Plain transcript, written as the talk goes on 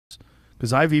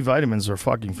Because IV vitamins are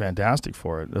fucking fantastic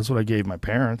for it. That's what I gave my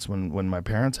parents when my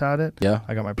parents had it. Yeah.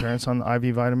 I got my parents on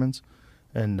IV vitamins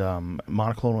and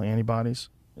monoclonal antibodies.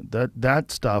 That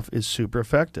stuff is super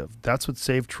effective. That's what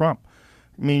saved Trump.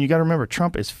 I mean, you got to remember,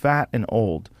 Trump is fat and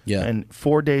old. Yeah. And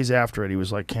 4 days after it, he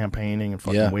was like campaigning and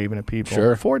fucking waving at people.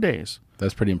 Sure. 4 days.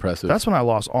 That's pretty impressive. That's when I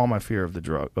lost all my fear of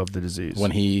the disease.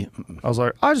 When I was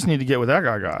like, I just need to get what that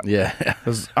guy got. Yeah.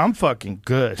 Because I'm fucking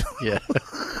good. Yeah.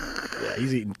 Yeah,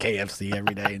 he's eating KFC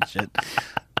every day and shit.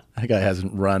 That guy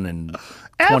hasn't run in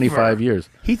 25 years.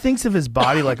 He thinks of his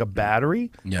body like a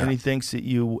battery, yeah. and he thinks that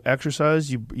you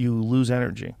exercise, you lose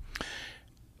energy.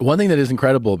 One thing that is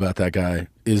incredible about that guy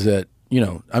is that,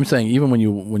 I'm saying even when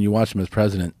you watch him as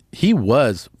president, he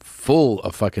was full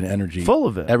of fucking energy. Full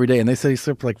of it. Every day. And they say he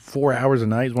slept like 4 hours a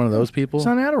night. He's one of those people. He's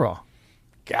on Adderall.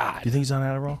 God. Do you think he's on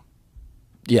Adderall?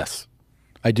 Yes,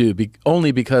 I do.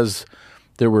 Only because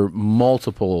there were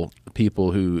multiple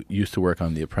people who used to work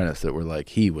on The Apprentice that were like,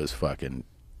 he was fucking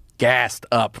gassed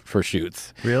up for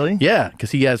shoots. Really? Yeah,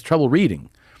 because he has trouble reading.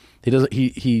 He doesn't.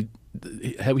 He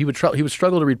would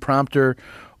struggle to read prompter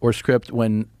or script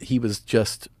when he was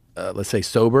just let's say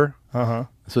sober.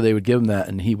 So they would give him that,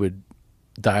 and he would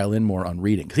dial in more on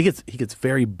reading because he gets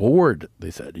very bored.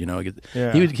 They said, he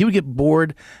would get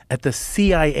bored at the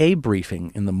CIA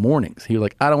briefing in the mornings. He was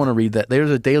like, I don't want to read that.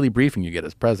 There's a daily briefing you get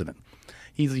as president.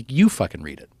 He's like, you fucking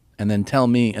read it and then tell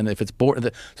me. And if it's bored,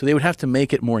 so they would have to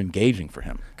make it more engaging for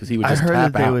him because he would just tap out. I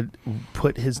heard that they would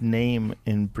put his name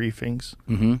in briefings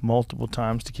multiple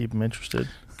times to keep him interested.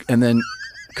 And then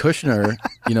Kushner,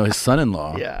 his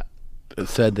son-in-law, yeah,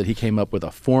 said that he came up with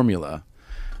a formula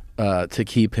to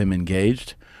keep him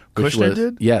engaged. Kushner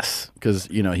did? Yes, because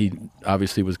he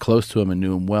obviously was close to him and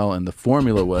knew him well, and the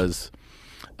formula was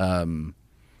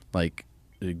like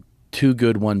 2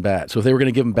 good, 1 bad. So if they were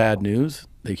going to give him bad news,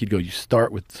 he'd go, you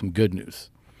start with some good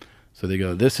news. So they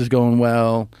go, this is going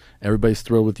well. Everybody's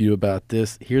thrilled with you about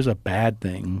this. Here's a bad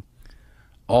thing.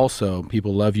 Also,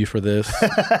 people love you for this.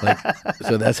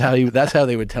 So that's how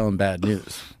they would tell him bad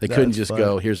news. They couldn't just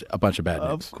go, here's a bunch of bad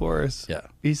news. Of course. Yeah.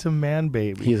 He's a man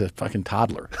baby. He's a fucking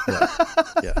toddler. Yeah.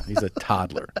 Yeah, he's a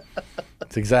toddler.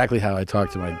 It's exactly how I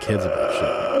talk to my kids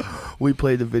about shit. We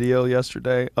played the video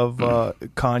yesterday of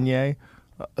Kanye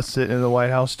sitting in the White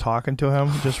House talking to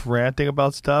him, just ranting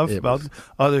about stuff, about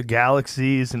other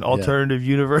galaxies and alternative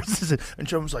universes. And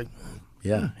Trump's like,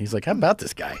 yeah. He's like, how about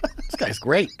this guy? This guy's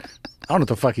great. I don't know what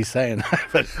the fuck he's saying.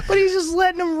 but he's just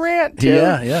letting him rant, too.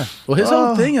 Yeah, yeah. Well, his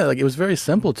whole thing, it was very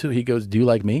simple, too. He goes, do you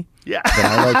like me? Yeah. Then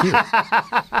I like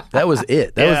you. That was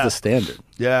it. That was the standard.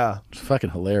 Yeah. It's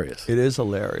fucking hilarious. It is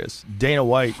hilarious. Dana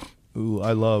White, who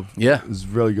I love, is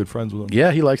really good friends with him.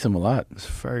 Yeah, he likes him a lot. It's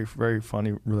a very, very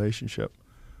funny relationship.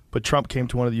 But Trump came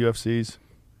to one of the UFCs.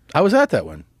 I was at that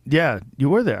one. Yeah, you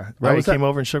were there, right? He came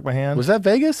over and shook my hand. Was that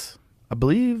Vegas? I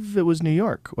believe it was New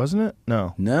York, wasn't it?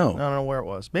 No. I don't know where it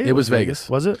was. Maybe it was Vegas.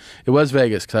 Was it? It was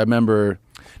Vegas because I remember.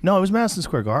 No, it was Madison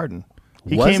Square Garden.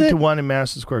 He came to one in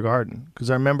Madison Square Garden because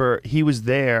I remember he was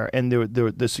there and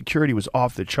the security was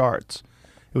off the charts.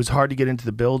 It was hard to get into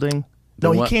the building.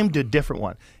 No, he came to a different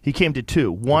one. He came to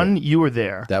 2. One, you were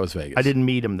there. That was Vegas. I didn't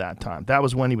meet him that time. That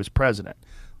was when he was president.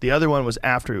 The other one was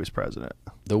after he was president.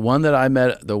 The one that I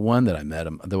met him,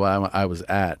 the one I was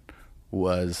at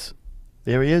was.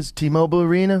 There he is, T-Mobile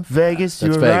Arena, Vegas.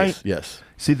 That's you were Vegas, right. yes.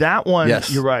 See, that one,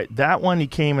 you're right. That one, he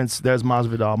came and there's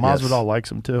Masvidal. Masvidal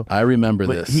likes him, too. I remember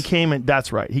this. He came and,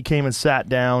 that's right. He came and sat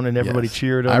down and everybody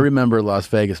cheered him. I remember Las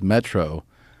Vegas Metro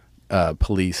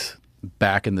police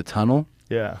back in the tunnel.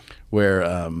 Yeah. Where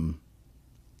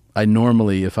I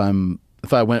normally, if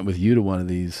I went with you to one of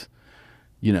these,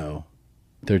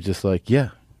 they're just like, yeah,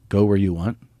 go where you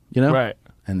want, Right.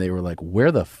 And they were like,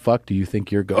 where the fuck do you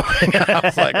think you're going? I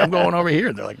was like, I'm going over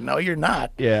here. They're like, no, you're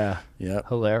not. Yeah. Yeah.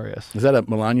 Hilarious. Is that a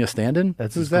Melania stand-in?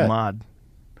 That's his Gumad.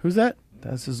 Who's that?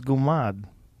 That's his Gumad.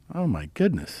 Oh, my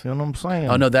goodness. You know what I'm saying?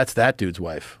 Oh, no, that's that dude's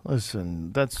wife.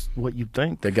 Listen, that's what you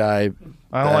think. The guy.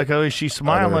 I don't like how she's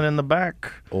smiling in the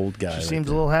back. Old guy. She seems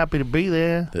a little happy to be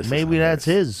there. Maybe that's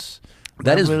his.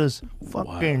 That is his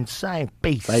fucking side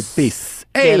piece. Side piece.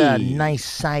 Hey. Get a nice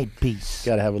side piece.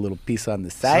 Got to have a little piece on the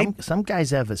side. Some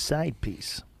guys have a side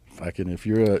piece. Fucking if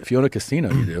you own a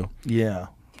casino, you do. Yeah.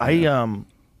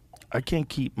 I can't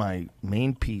keep my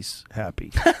main piece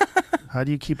happy. How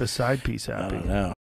do you keep a side piece happy? I don't know.